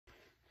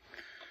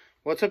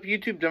What's up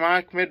YouTube,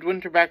 Demonic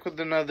Midwinter back with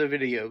another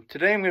video.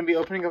 Today I'm going to be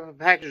opening up a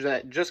package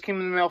that just came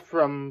in the mail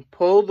from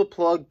Pull the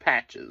Plug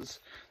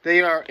Patches.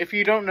 They are, if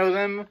you don't know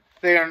them,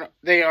 they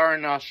are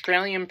an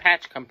Australian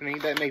patch company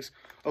that makes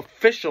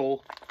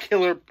official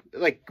killer,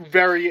 like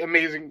very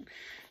amazing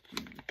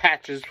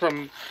patches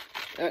from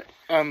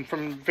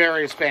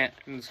various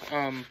bands.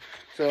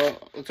 So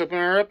let's open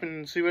her up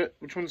and see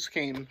which ones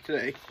came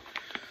today.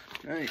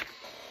 Alright.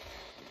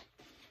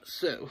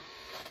 So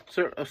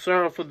I'll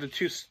start off with the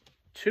two sticker.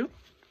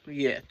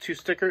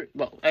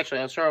 Well,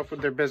 actually, I'll start off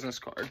with their business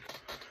card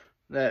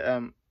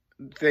that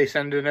they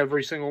send in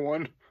every single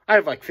one. I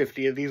have like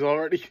 50 of these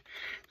already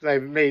because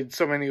I've made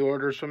so many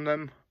orders from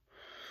them.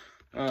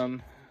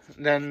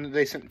 Then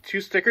they sent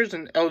 2 stickers,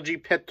 an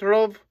LG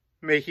Petrov,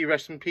 may he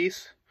rest in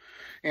peace,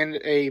 and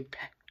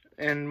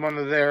one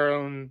of their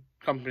own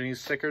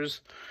company's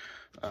stickers.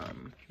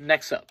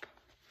 Next up,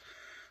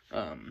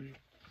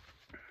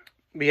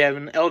 we have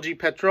an LG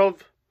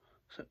Petrov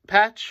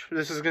patch.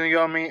 This is going to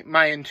go on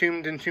my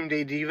Entombed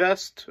AD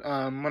vest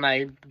when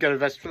I get a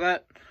vest for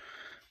that.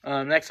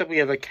 Next up, we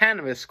have a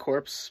Cannabis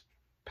Corpse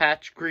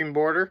patch, green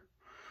border.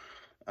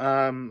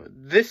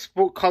 This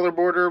color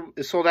border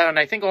is sold out, and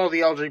I think all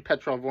the LG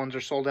Petrov ones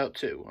are sold out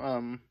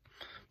too.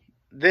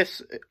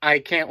 This, I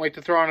can't wait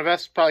to throw on a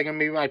vest. Probably going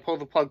to be my Pull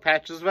the Plug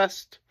Patches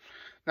vest.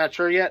 Not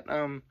sure yet.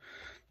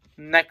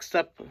 Next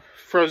up,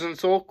 Frozen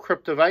Soul,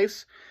 Crypt of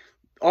Ice.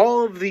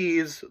 All of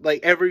these, like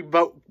every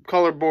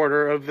color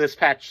border of this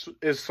patch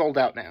is sold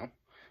out now.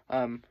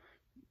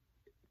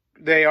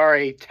 They are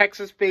a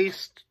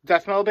Texas-based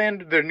death metal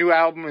band. Their new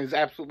album is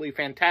absolutely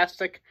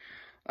fantastic.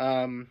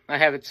 I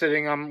have it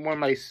sitting on one of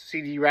my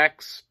CD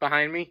racks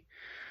behind me.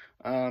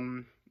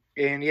 And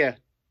yeah,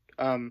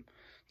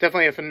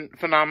 definitely a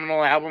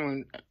phenomenal album.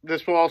 And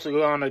this will also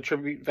go on a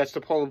tribute vest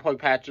to Pull the Plug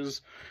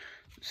Patches,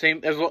 same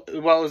as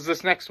well as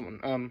this next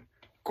one,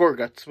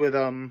 Gorguts with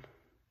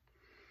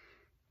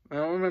I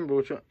don't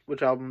remember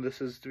which album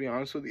this is, to be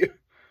honest with you.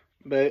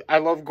 But I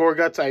love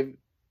Gorguts. I've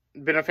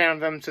been a fan of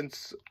them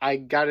since I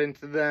got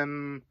into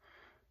them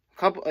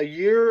a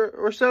year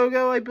or so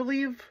ago, I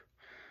believe.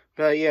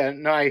 But yeah,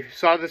 no, I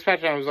saw this patch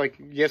and I was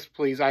like, yes,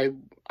 please. I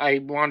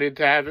wanted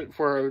to have it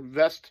for a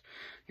vest.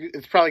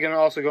 It's probably going to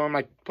also go in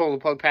my Pull the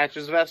Plug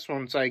Patches vest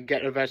once I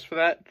get a vest for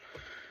that.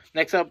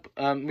 Next up,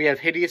 we have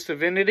Hideous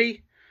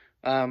Divinity.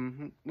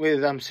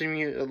 With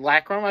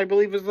Simulacrum, I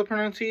believe is the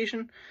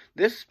pronunciation.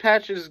 This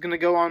patch is going to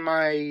go on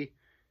my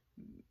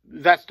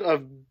vest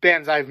of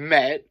bands I've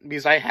met,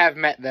 because I have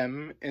met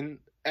them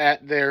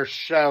at their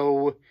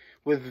show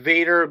with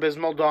Vader,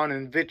 Abysmal Dawn,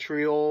 and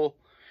Vitriol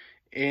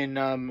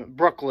in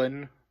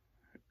Brooklyn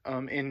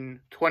in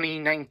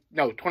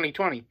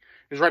 2020. It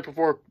was right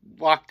before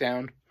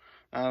lockdown.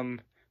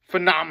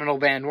 Phenomenal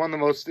band, one of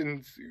the most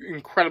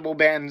incredible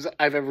bands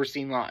I've ever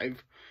seen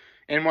live,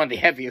 and one of the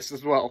heaviest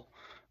as well.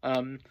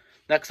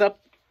 Next up,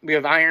 we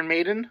have Iron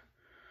Maiden.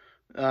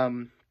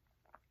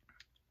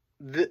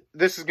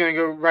 This is going to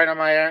go right on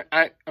my...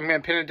 I'm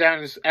going to pin it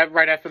down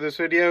right after this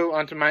video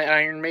onto my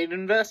Iron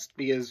Maiden vest,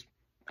 because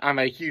I'm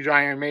a huge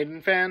Iron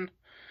Maiden fan.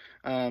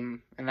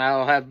 And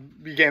I'll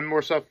be getting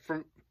more stuff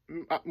from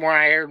more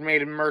Iron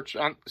Maiden merch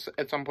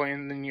at some point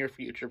in the near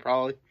future,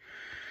 probably.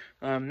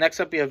 Next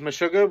up, we have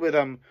Meshuggah with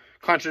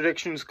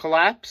Contradictions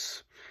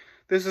Collapse.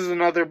 This is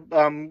another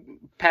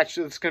patch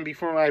that's going to be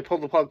for my Pull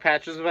the Plug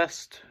Patches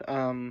vest,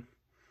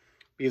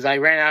 because I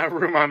ran out of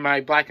room on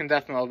my Black and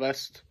Death Metal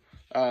vest.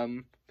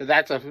 But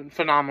that's a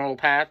phenomenal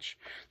patch.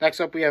 Next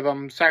up, we have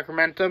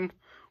Sacramentum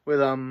with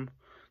the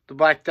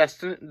Black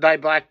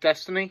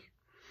Destiny.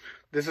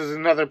 This is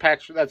another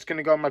patch that's going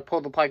to go on my Pull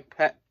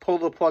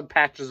the Plug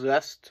Patches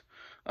vest.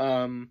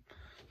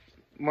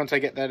 Once I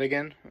get that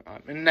again.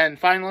 And then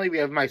finally, we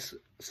have my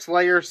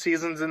Slayer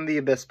Seasons in the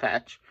Abyss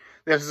patch.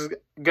 This is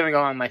going to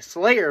go on my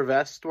Slayer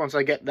vest once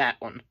I get that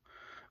one.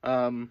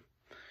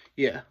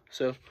 Yeah,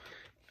 so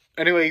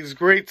anyways,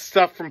 great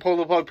stuff from Pull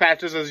the Plug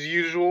Patches as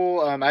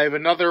usual. I have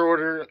another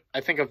order,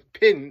 I think, of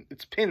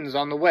pins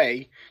on the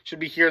way. Should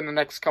be here in the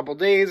next couple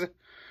days.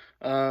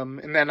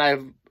 And then I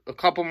have a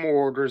couple more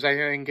orders. I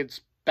think it's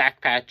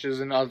back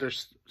patches and other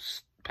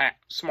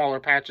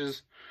smaller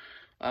patches.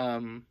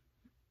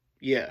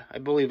 Yeah, I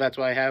believe that's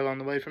what I have on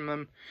the way from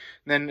them.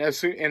 And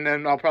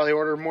then I'll probably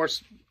order more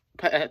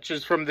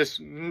patches from this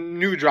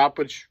new drop,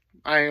 which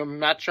I am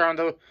not sure on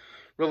the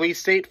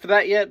release date for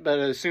that yet, but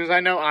as soon as I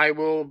know, I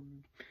will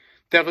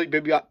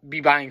definitely be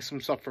buying some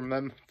stuff from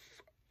them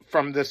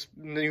from this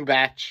new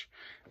batch.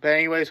 But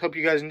anyways, hope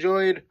you guys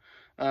enjoyed.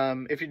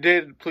 If you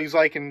did, please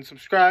like and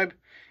subscribe,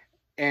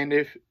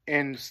 and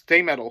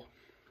stay metal.